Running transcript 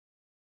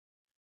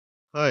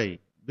Hi,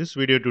 this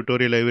video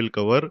tutorial I will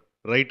cover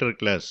Writer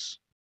class.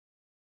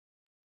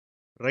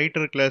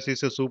 Writer class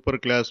is a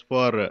superclass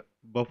for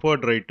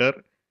buffered writer,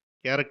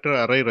 character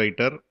array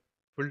writer,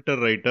 filter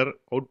writer,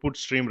 output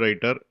stream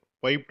writer,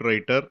 piped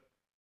writer,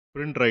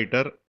 print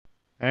writer,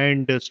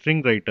 and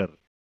string writer.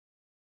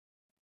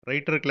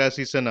 Writer class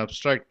is an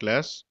abstract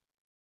class.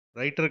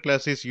 Writer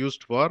class is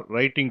used for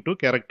writing to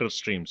character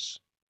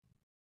streams.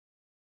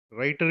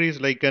 Writer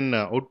is like an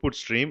output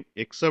stream,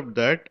 except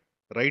that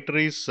writer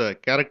is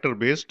character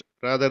based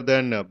rather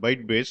than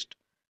byte based.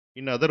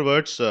 In other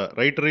words,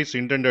 writer is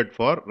intended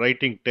for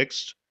writing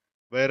text,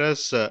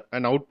 whereas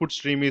an output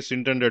stream is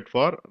intended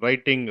for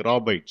writing raw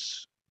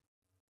bytes.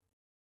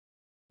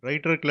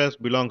 Writer class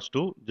belongs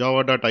to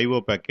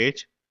java.io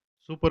package.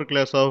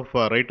 Superclass of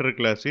writer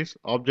class is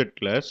object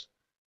class.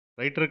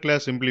 Writer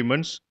class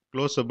implements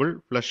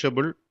closable,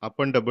 flushable,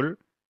 appendable,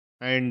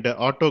 and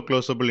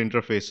auto-closable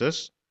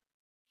interfaces.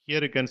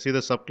 Here you can see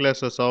the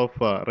subclasses of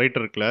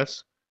writer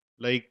class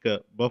like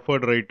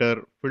buffered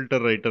writer, filter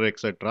writer,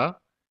 etc.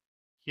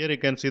 Here you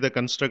can see the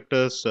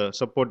constructors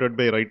supported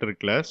by writer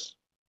class.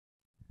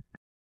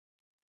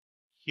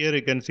 Here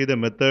you can see the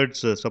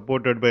methods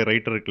supported by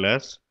writer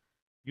class.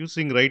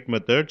 Using write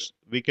methods,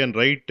 we can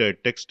write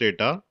text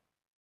data.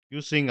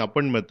 Using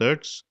append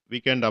methods,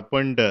 we can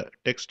append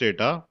text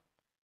data.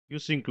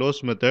 Using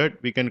close method,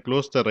 we can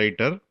close the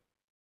writer.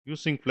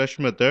 Using flush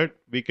method,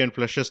 we can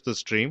flushes the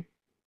stream.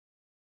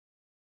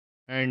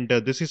 And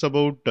this is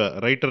about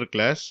writer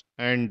class,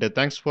 and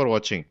thanks for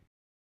watching.